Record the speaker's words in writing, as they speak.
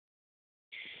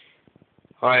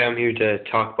Hi, I'm here to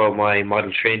talk about my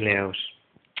model train layout.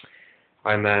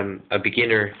 I'm a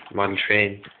beginner model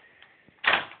train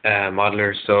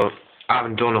modeler, so I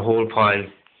haven't done a whole pile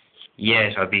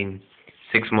yet. I've been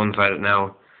 6 months at it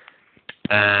now.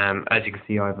 As you can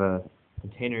see, I have a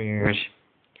container here.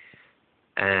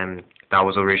 That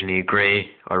was originally grey.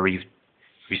 I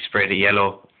resprayed it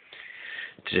yellow.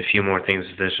 Did a few more things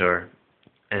with it,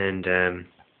 and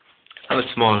that was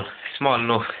small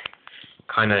enough.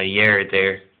 Kind of a yard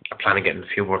there. I plan on getting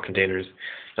a few more containers,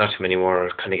 not too many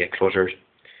more, kind of get cluttered.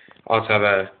 Also have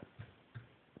a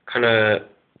kind of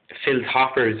filled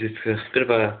hoppers. It's a bit of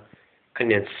a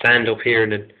kind of sand up here,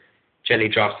 and then gently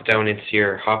drops it down into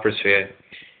your hoppers for you.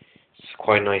 It's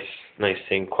quite nice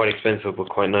thing. Quite expensive, but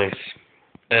quite nice.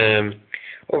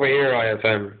 Over here I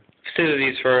have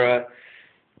facilities for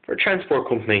a transport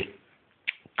company.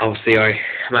 Obviously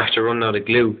I'm after running out of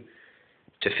glue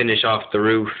to finish off the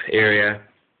roof area,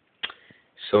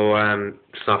 so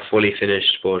it's not fully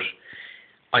finished, but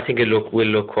I think will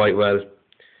look quite well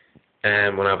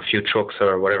when I have a few trucks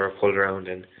or whatever pulled around.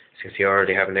 And as you can see, I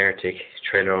already have an Arctic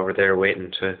trailer over there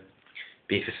waiting to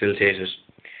be facilitated.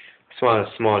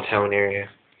 Small town area.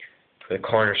 Put a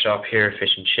corner shop here,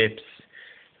 fish and chips.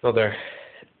 Another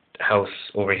house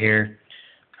over here,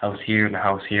 house here, and a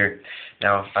house here.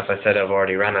 Now, as I said, I've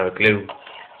already ran out of glue,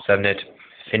 so I need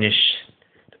to finish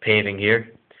paving here,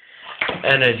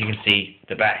 and as you can see,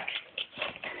 the back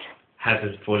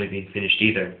hasn't fully been finished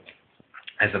either,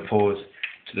 as opposed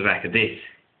to the back of this,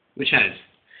 which has,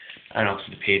 and also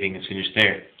the paving is finished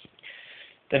there.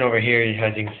 Then over here,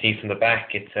 as you can see from the back,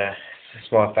 it's a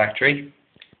small factory,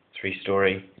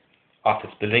 3-story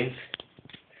office buildings,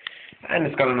 and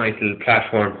it's got a nice little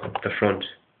platform up the front.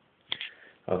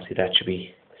 Obviously that should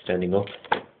be standing up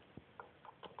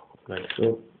like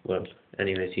so. Well,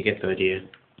 anyways, you get the idea.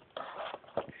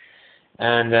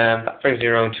 And that brings me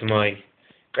around to my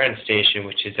ground station,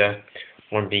 which is a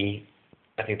 1B,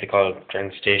 I think they call it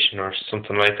ground station or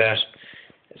something like that.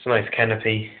 It's a nice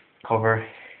canopy cover.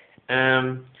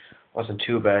 Wasn't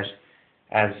too bad.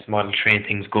 As model train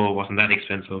things go, it wasn't that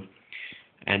expensive.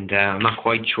 And I'm not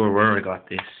quite sure where I got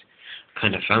this.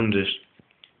 Kind of found it.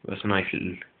 It was a nice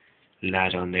little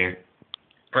add-on there.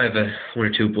 I have one or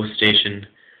two bus station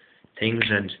things,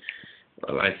 and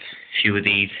well, I have a few of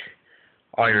these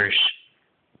Irish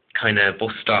kind of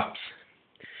bus stops.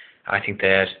 I think they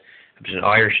had a bit of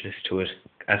Irishness to it,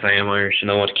 as I am Irish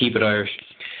and I want to keep it Irish.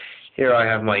 Here I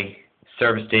have my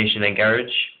service station and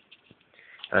garage,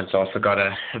 and it's also got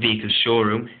a vehicle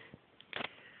showroom,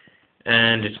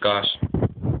 and it's got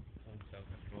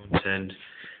front, and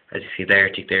as you see the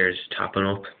Arctic there is topping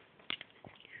up.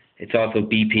 It's also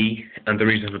BP, and the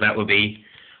reason for that would be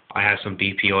I have some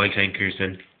BP oil tankers,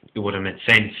 and it would have made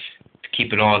sense to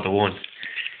keep it all to one.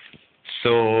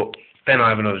 So then I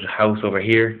have another house over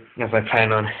here, as I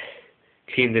plan on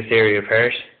cleaning this area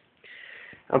apart.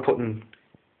 I'm putting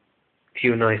a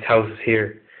few nice houses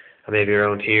here, and maybe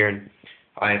around here, and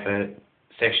I have a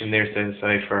section there set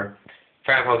aside for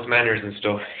farmhouse manors and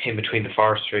stuff in between the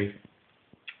forestry.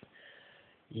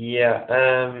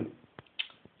 Yeah,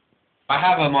 I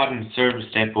have a modern service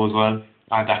depot as well.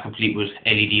 I have that complete with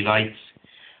LED lights,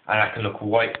 and that can look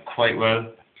quite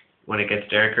well when it gets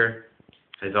darker,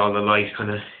 as all the light kind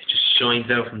of just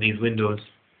shines out from these windows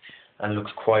and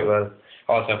looks quite well.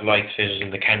 I also have lights fitted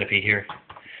in the canopy here,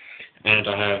 and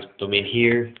I have them in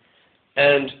here,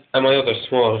 and at my other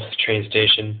small train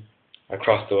station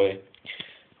across the way.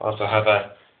 I also have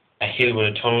a hill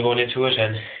with a tunnel going into it,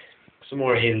 and some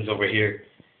more hills over here,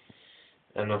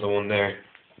 another one there.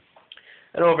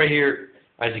 And over here,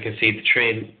 as you can see, the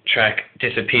train track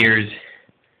disappears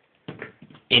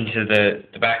into the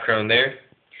background there,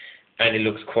 and it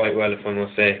looks quite well, if I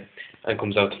must say, and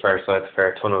comes out the far side, the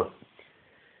far tunnel.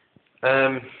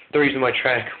 The reason my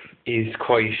track is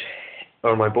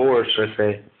or my board, should I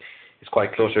say, is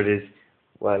quite cluttered is,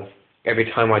 well,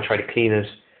 every time I try to clean it,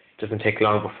 it doesn't take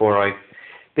long before I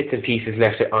bits and pieces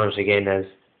left it on it again, as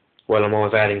well. I'm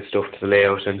always adding stuff to the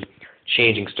layout and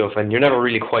changing stuff, and you're never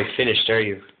really quite finished, are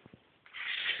you?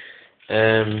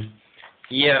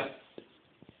 Yeah,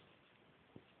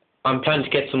 I'm planning to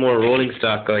get some more rolling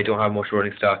stock. I don't have much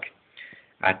rolling stock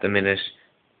at the minute,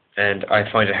 and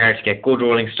I find it hard to get good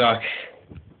rolling stock.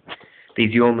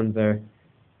 These Yeomans are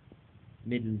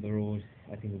middle of the road,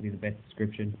 I think would be the best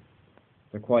description.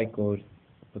 They're quite good,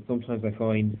 but sometimes I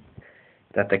find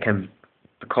that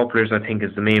the couplers, I think,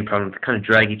 is the main problem. They kind of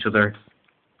drag each other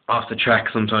off the track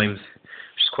sometimes,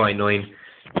 which is quite annoying.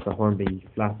 The Hornby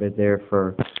flatbed there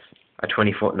for a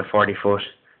 20-foot and a 40-foot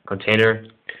container.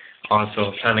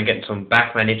 Also, planning on getting some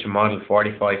Backman Intermodel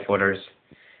 45-footers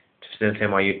to still say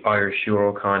my Irish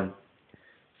Eurocon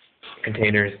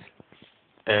containers.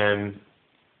 It's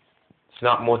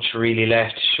not much really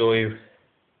left to show you,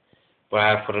 but I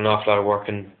have put an awful lot of work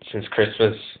in since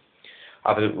Christmas.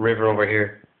 I have a river over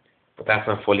here, but that's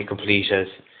not fully complete as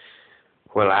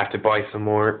well. I have to buy some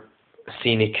more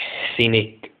scenic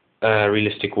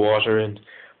realistic water and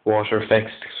water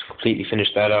effects to completely finish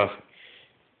that off.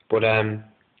 But I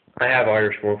have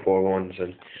Irish 141s,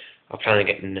 and I plan on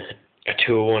getting a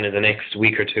 201 in the next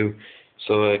week or two.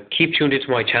 So keep tuned into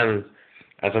my channel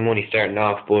as I'm only starting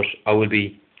off, but I will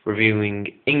be reviewing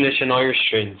English and Irish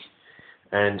strings,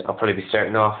 and I'll probably be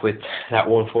starting off with that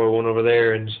 141 over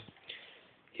there, and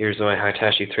here's my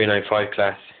Hitachi 395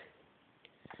 class.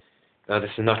 Now this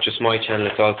is not just my channel,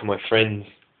 it's also my friend's,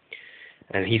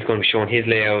 and he's going to be showing his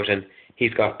layout, and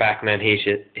he's got Bachmann he's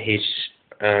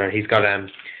got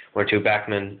 1 or 2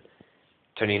 Bachmann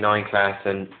 39 class,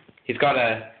 and he's got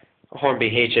a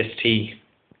Hornby HST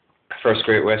First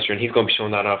Great Western. He's going to be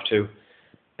showing that off too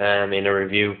in a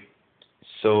review.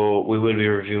 So we will be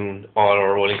reviewing all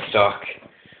our rolling stock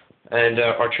and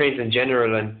our trains in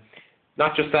general, and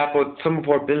not just that, but some of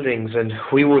our buildings. And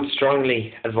we would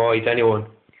strongly advise anyone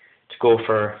to go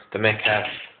for the Metcalf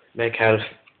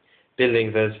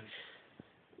buildings, as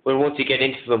well, once you get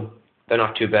into them, they're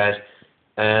not too bad.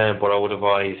 But I would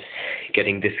advise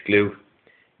getting this glue.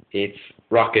 It's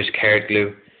Rocket card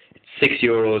glue. It's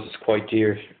 €6. It's quite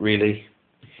dear, really,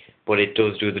 but it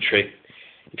does do the trick.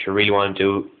 If you really want to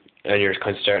do, and you're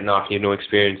kind of starting off and you have no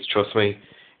experience, trust me,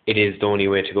 it is the only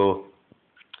way to go.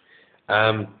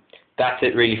 That's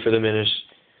it really for the minute.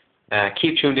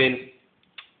 Keep tuned in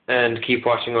and keep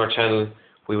watching our channel.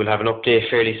 We will have an update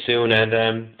fairly soon,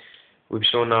 and we'll be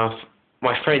showing off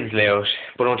my friend's layout.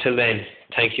 But until then,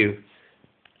 thank you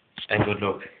and good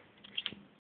luck.